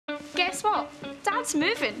guess what? Dad's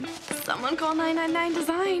moving. Someone call 999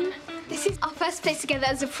 Design. This is our first place together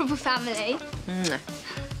as a proper family.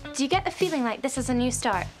 Do you get the feeling like this is a new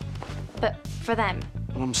start? But for them?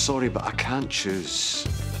 Well, I'm sorry, but I can't choose.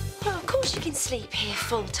 Well, of course you can sleep here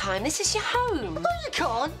full time. This is your home. No, you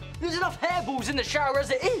can't. There's enough hairballs in the shower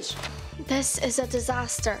as it is. This is a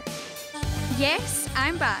disaster. Yes,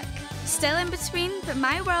 I'm back. Still in between, but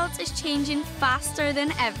my world is changing faster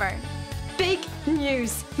than ever. Big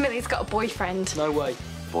news. Millie's got a boyfriend. No way.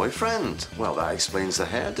 Boyfriend? Well, that explains the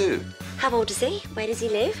hairdo. How old is he? Where does he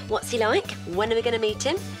live? What's he like? When are we going to meet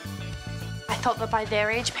him? I thought that by their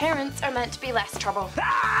age, parents are meant to be less trouble.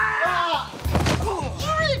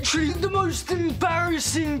 Literally the most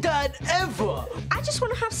embarrassing dad ever. I just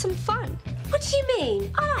want to have some fun. What do you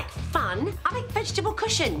mean? I like fun. I like vegetable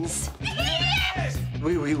cushions.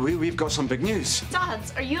 We've got some big news. Dad,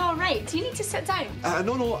 are you all right? Do you need to sit down?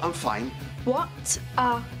 No, I'm fine. What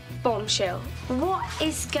a bombshell. What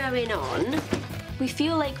is going on? We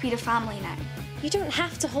feel like we're a family now. You don't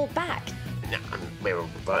have to hold back. No, we're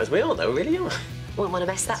right as we are, though, really, aren't we? Won't want to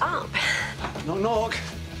mess that up. Knock.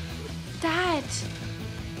 Dad.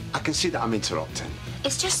 I can see that I'm interrupting.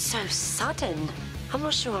 It's just so sudden. I'm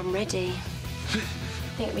not sure I'm ready. I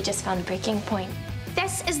think we just found a breaking point.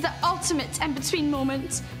 This is the ultimate in-between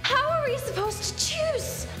moment. How are we supposed to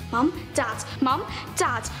choose? Mum, Dad, Mum,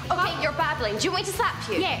 Dad. Okay, you're babbling. Do you want me to slap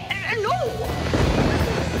you? Yeah, no!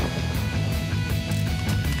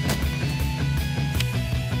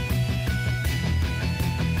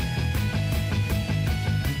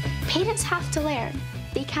 Parents have to learn.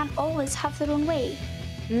 They can't always have their own way.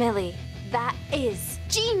 Millie, that is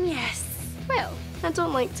Genius! Well, I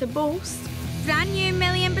don't like to boast. Brand new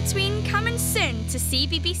Millie Inbetween coming soon to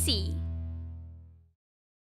CBBC.